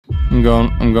I'm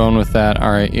going with that.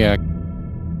 All right, yeah.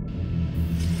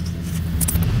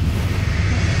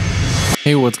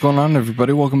 Hey, what's going on,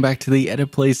 everybody? Welcome back to the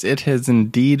Edit Place. It has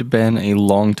indeed been a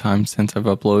long time since I've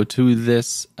uploaded to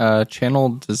this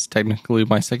channel. This is technically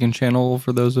my second channel.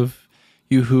 For those of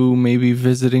you who may be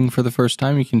visiting for the first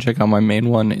time, you can check out my main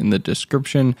one in the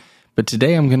description. But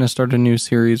today I'm going to start a new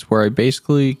series where I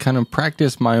basically kind of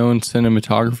practice my own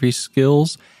cinematography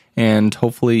skills, and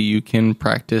hopefully you can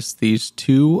practice these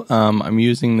too. I'm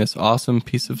using this awesome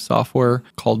piece of software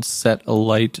called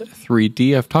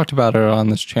𝗦𝗧𝗨𝗙𝗙. I've talked about it on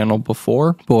this channel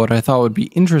before, but what I thought would be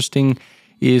interesting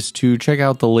is to check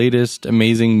out the latest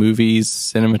amazing movies,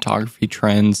 cinematography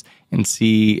trends, and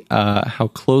see how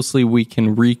closely we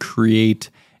can recreate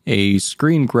a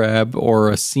screen grab or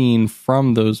a scene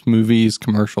from those movies,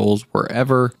 commercials,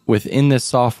 wherever within this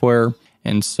software.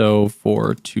 And so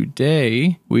for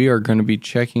today, we are going to be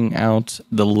checking out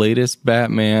the latest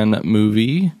Batman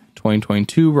movie,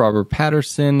 2022, Robert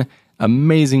Pattinson.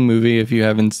 Amazing movie. If you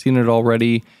haven't seen it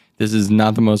already, this is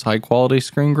not the most high quality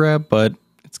screen grab, but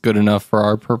it's good enough for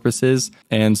our purposes.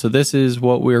 And so this is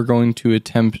what we're going to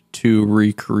attempt to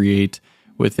recreate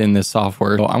within this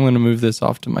software. So I'm going to move this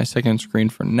off to my second screen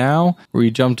for now. We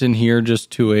jumped in here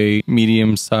just to a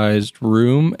medium-sized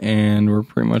room, and we're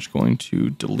pretty much going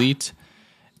to delete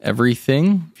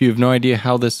everything. If you have no idea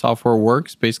how this software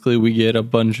works, basically we get a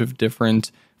bunch of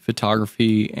different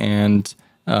photography and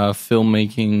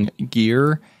filmmaking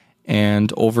gear,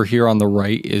 and over here on the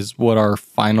right is what our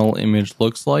final image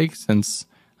looks like, since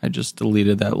I just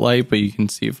deleted that light. But you can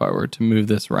see if I were to move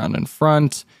this around in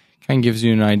front, kind of gives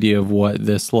you an idea of what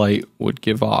this light would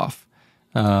give off.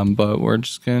 But we're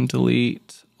just going to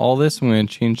delete all this. I'm going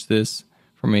to change this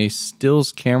from a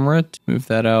stills camera to move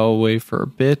that out of the way for a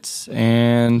bit.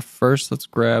 And first, let's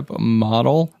grab a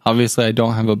model. Obviously, I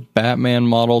don't have a Batman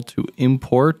model to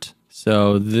import,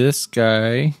 so this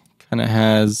guy kind of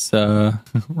has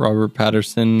Robert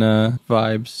Pattinson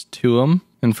vibes to him.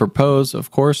 And for pose, of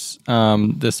course,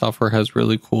 this software has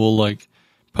really cool like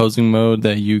posing mode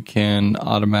that you can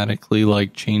automatically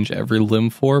like change every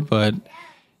limb for, but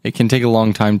it can take a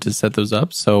long time to set those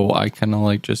up. So I kind of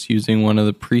like just using one of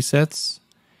the presets.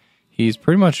 He's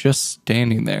pretty much just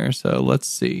standing there. So let's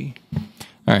see.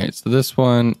 All right, so this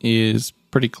one is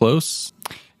pretty close.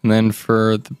 And then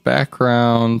for the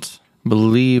background, I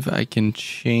believe I can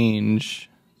change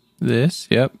this.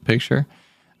 Yep, picture.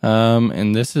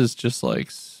 And this is just like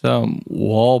some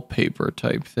wallpaper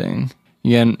type thing.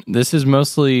 Again, this is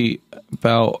mostly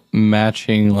about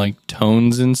matching like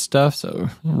tones and stuff. So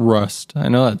rust. I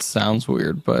know that sounds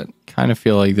weird, but kind of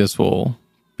feel like this will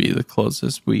be the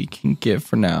closest we can get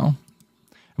for now.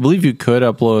 I believe you could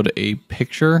upload a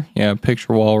picture. Yeah,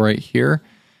 picture wall right here.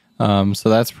 So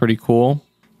that's pretty cool.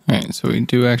 All right, so we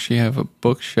do actually have a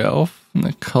bookshelf, and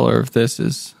the color of this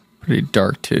is pretty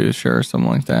dark too, sure, something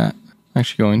like that. I'm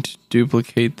actually going to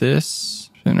duplicate this,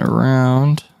 spin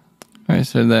around. All right,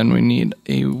 so then we need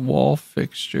a wall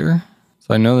fixture.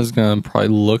 So I know this is gonna probably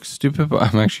look stupid, but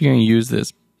I'm actually gonna use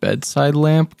this bedside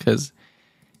lamp because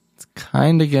it's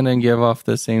kind of gonna give off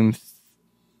the same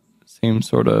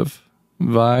sort of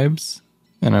vibes.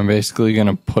 And I'm basically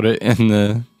gonna put it in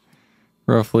the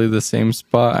roughly the same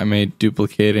spot. I may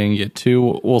duplicate it and get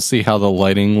two. We'll see how the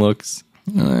lighting looks.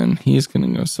 And then he's gonna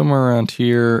go somewhere around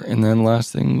here. And then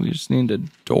last thing, we just need a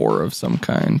door of some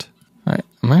kind. All right,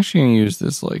 I'm actually gonna use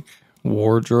this like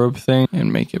wardrobe thing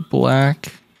and make it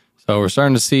black. So we're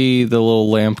starting to see the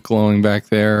little lamp glowing back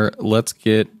there. Let's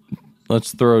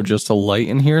throw just a light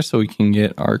in here so we can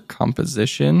get our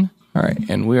composition. All right,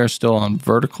 and we are still on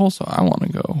vertical, so I want to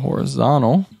go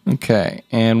horizontal. Okay,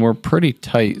 and we're pretty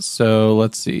tight, so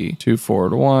let's see, 2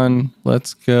 forward 1.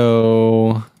 Let's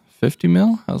go 50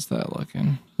 mil. How's that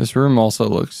looking? This room also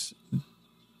looks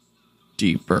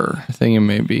deeper. I think it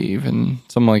may be even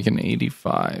something like an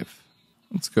 85.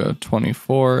 Let's go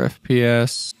 24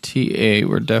 FPS. T8,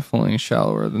 we're definitely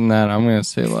shallower than that. I'm going to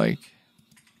say like,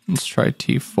 let's try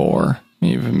T4.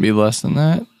 Maybe even be less than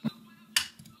that.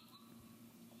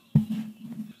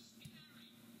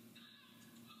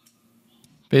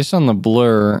 Based on the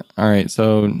blur, all right,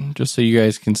 so just so you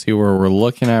guys can see where we're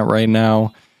looking at right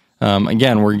now,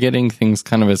 again, we're getting things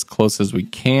kind of as close as we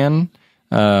can.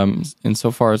 And so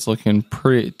far it's looking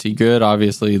pretty good.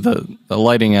 Obviously the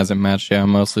lighting hasn't matched yet.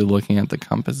 I'm mostly looking at the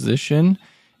composition.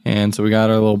 And so we got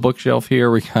our little bookshelf here.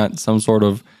 We got some sort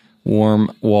of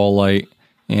warm wall light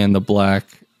and the black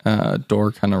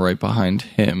door kind of right behind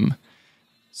him.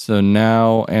 So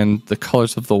now, and the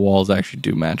colors of the walls actually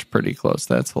do match pretty close.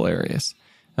 That's hilarious.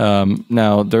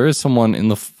 Now there is someone in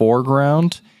the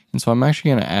foreground, and so I'm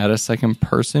actually going to add a second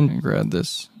person and grab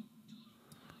this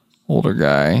older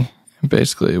guy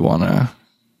Basically want to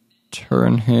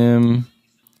turn him.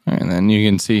 And then you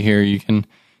can see here, you can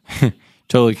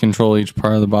totally control each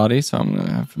part of the body. So I'm going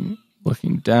to have him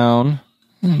looking down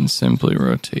and simply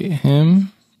rotate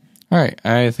him. All right,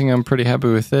 I think I'm pretty happy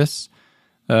with this.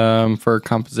 For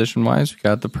composition wise, we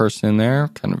got the person in there,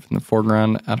 kind of in the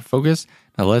foreground, out of focus.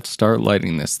 Now let's start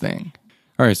lighting this thing.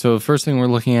 All right, so the first thing we're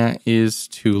looking at is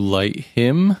to light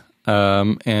him.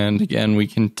 And again, we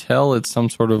can tell it's some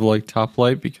sort of like top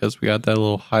light because we got that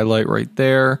little highlight right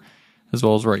there, as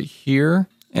well as right here.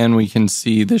 And we can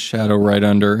see the shadow right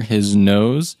under his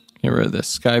nose. Get rid of the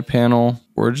sky panel.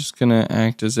 We're just gonna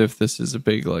act as if this is a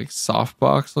big like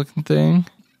softbox looking thing.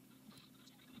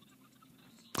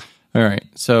 All right,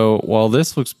 so while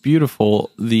this looks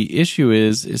beautiful, the issue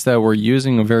is that we're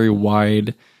using a very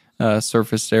wide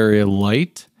surface area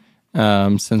light,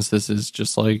 since this is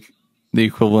just like the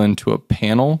equivalent to a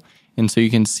panel. And so you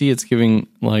can see it's giving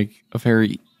like a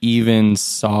very even,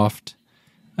 soft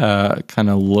kind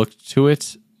of look to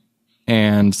it.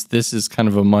 And this is kind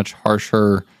of a much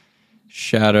harsher,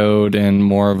 shadowed and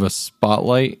more of a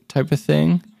spotlight type of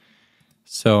thing.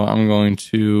 So I'm going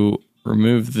to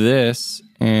remove this,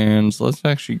 and let's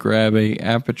actually grab a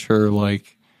aperture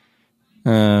like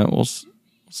we'll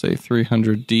say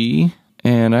 300D,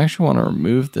 and I actually want to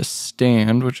remove the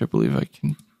stand, which I believe I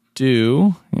can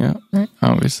do. Yeah,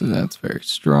 obviously that's very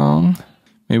strong.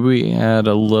 Maybe we add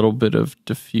a little bit of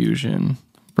diffusion.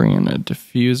 Bring in a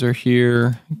diffuser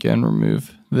here. Again,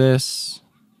 remove this.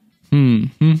 All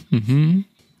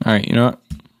right, you know what?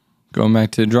 Going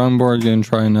back to the drawing board, gonna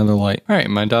try another light. All right,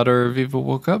 my daughter Viva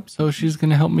woke up, so she's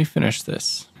gonna help me finish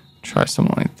this. Try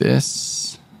something like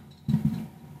this.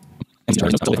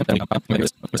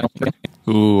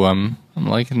 Ooh, I'm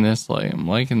liking this light. I'm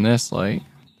liking this light.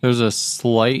 There's a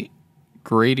slight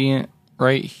gradient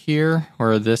right here,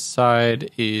 where this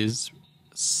side is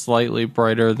slightly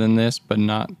brighter than this, but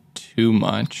not too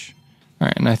much. All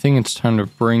right, and I think it's time to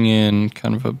bring in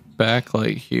kind of a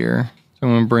backlight here. So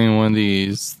I'm going to bring in one of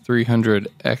these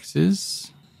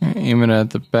 300Xs, aim it at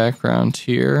the background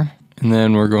here, and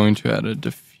then we're going to add a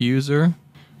diffuser.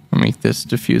 I'll make this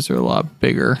diffuser a lot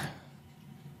bigger,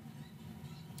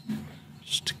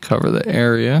 just to cover the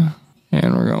area.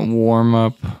 And we're going to warm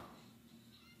up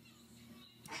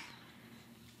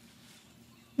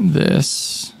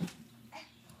this,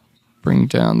 bring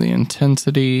down the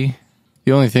intensity.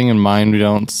 The only thing in mind we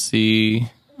don't see,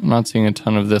 I'm not seeing a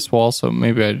ton of this wall, so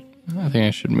maybe I think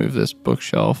I should move this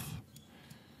bookshelf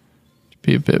to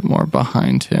be a bit more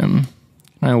behind him.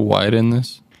 Can I widen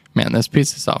this? Man, this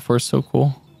piece of software is so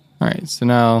cool. All right, so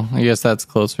now I guess that's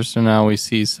closer. So now we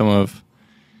see some of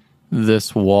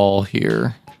this wall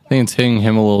here. I think it's hitting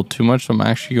him a little too much, so I'm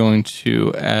actually going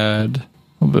to add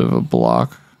a little bit of a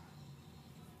block.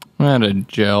 I'm gonna add a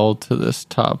gel to this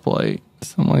top light.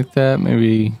 Something like that,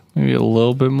 maybe a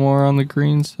little bit more on the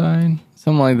green side.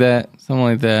 Something like that, something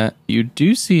like that. You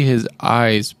do see his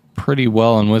eyes pretty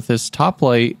well, and with this top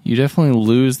light, you definitely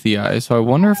lose the eyes. So I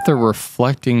wonder if they're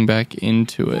reflecting back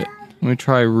into it. Let me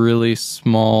try really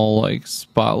small, like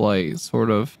spotlight,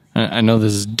 sort of. I know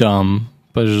this is dumb,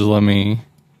 but just let me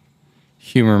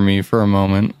humor me for a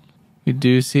moment. We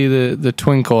do see the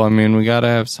twinkle. I mean, we gotta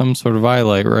have some sort of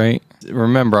highlight, right?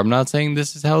 Remember, I'm not saying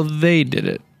this is how they did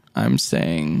it. I'm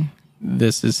saying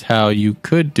this is how you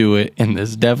could do it, and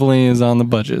this definitely is on the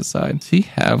budget side. Does he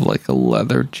have like a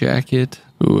leather jacket?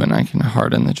 Ooh, and I can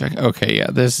harden the jacket. Okay,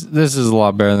 yeah, this is a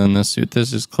lot better than this suit.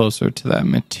 This is closer to that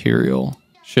material.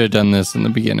 Should have done this in the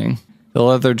beginning. The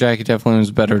leather jacket definitely was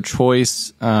a better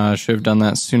choice. Should have done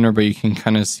that sooner, but you can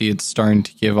kind of see it's starting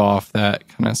to give off that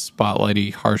kind of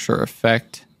spotlighty, harsher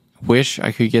effect. Wish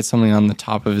I could get something on the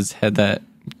top of his head that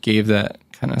gave that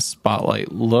kind of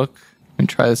spotlight look. Let me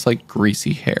try this like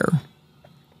greasy hair.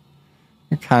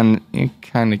 You're kind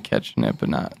of catching it, but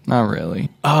not really.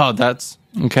 Oh, that's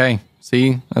okay.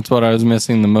 See, that's what I was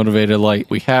missing, the motivated light.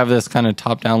 We have this kind of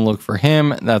top-down look for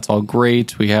him. That's all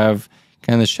great. We have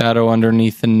kind of the shadow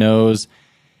underneath the nose.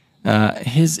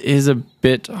 His is a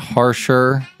bit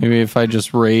harsher. Maybe if I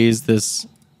just raise this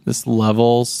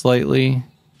level slightly.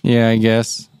 Yeah, I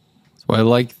guess. So I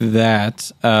like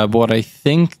that. But what I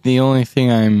think the only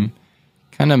thing I'm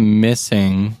kind of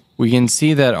missing, we can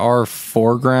see that our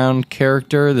foreground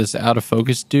character, this out of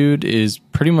focus dude, is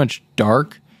pretty much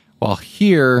dark, while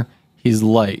here he's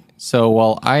light. So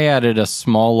while I added a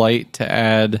small light to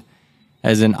add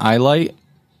as an eye light,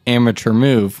 amateur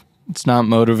move. It's not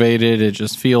motivated. It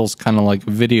just feels kind of like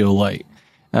a video light.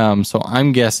 So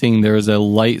I'm guessing there's a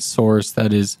light source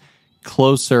that is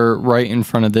closer right in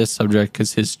front of this subject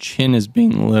because his chin is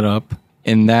being lit up,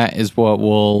 and that is what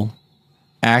will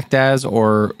act as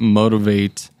or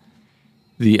motivate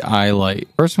the eye light.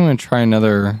 First, I'm going to try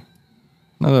another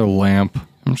lamp.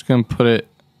 I'm just going to put it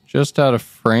just out of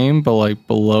frame, but like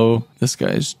below this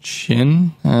guy's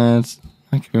chin. It's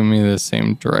not giving me the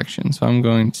same direction. So I'm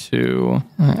going to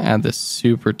add this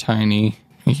super tiny,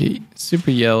 make it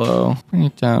super yellow, bring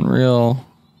it down real.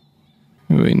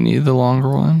 Do we need the longer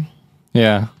one?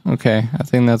 Yeah, okay. I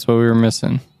think that's what we were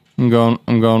missing. I'm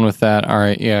going with that. All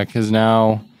right, yeah, because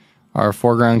now our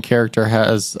foreground character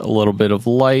has a little bit of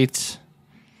light.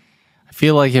 I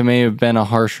feel like it may have been a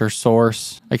harsher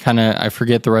source. I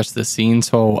forget the rest of the scene,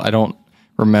 so I don't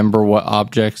remember what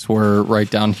objects were right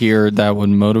down here that would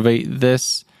motivate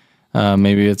this.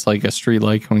 Maybe it's like a street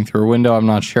light coming through a window. I'm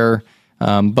not sure.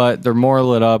 But they're more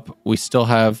lit up. We still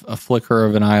have a flicker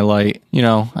of an eye light. You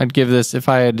know, I'd give this, if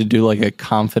I had to do like a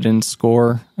confidence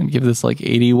score, I'd give this like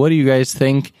 80. What do you guys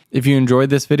think? If you enjoyed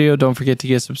this video, don't forget to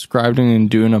get subscribed and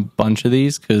doing a bunch of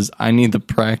these because I need the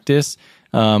practice.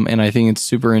 And I think it's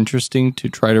super interesting to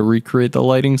try to recreate the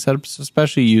lighting setups,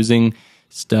 especially using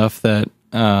stuff that,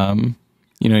 you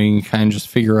know, you can kind of just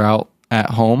figure out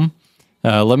at home.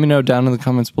 Let me know down in the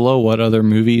comments below what other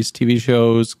movies, TV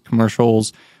shows,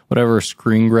 commercials, whatever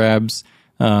screen grabs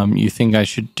you think I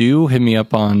should do. Hit me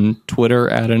up on Twitter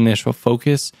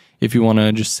 @InitialFocus if you want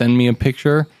to just send me a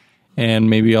picture, and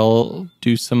maybe I'll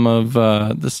do some of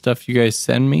the stuff you guys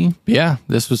send me. But yeah,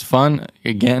 this was fun.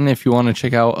 Again, if you want to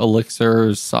check out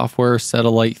𝗦𝗧𝗨𝗙𝗙's software,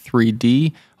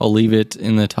 𝗦𝗧𝗨𝗙𝗙3D, I'll leave it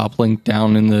in the top link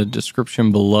down in the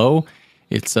description below.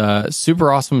 It's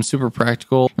super awesome, super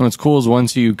practical. And what's cool is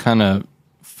once you kind of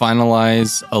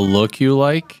finalize a look you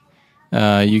like,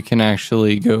 you can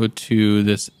actually go to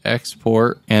this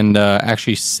export and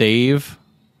actually save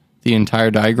the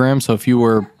entire diagram. So if you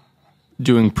were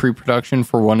doing pre-production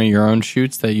for one of your own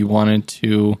shoots that you wanted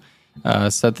to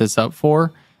set this up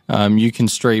for, you can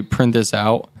straight print this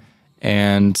out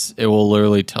and it will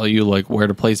literally tell you like where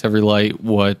to place every light,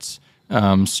 what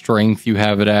strength you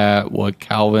have it at, what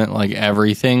Kelvin, like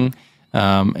everything.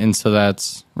 And so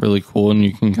that's really cool, and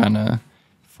you can kind of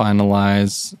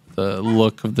finalize the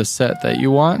look of the set that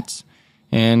you want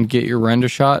and get your render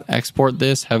shot, export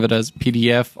this, have it as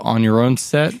PDF on your own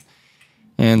set.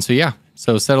 And so yeah,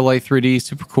 so 𝗦𝗨𝗙𝗙3D,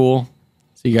 super cool.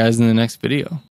 See you guys in the next video.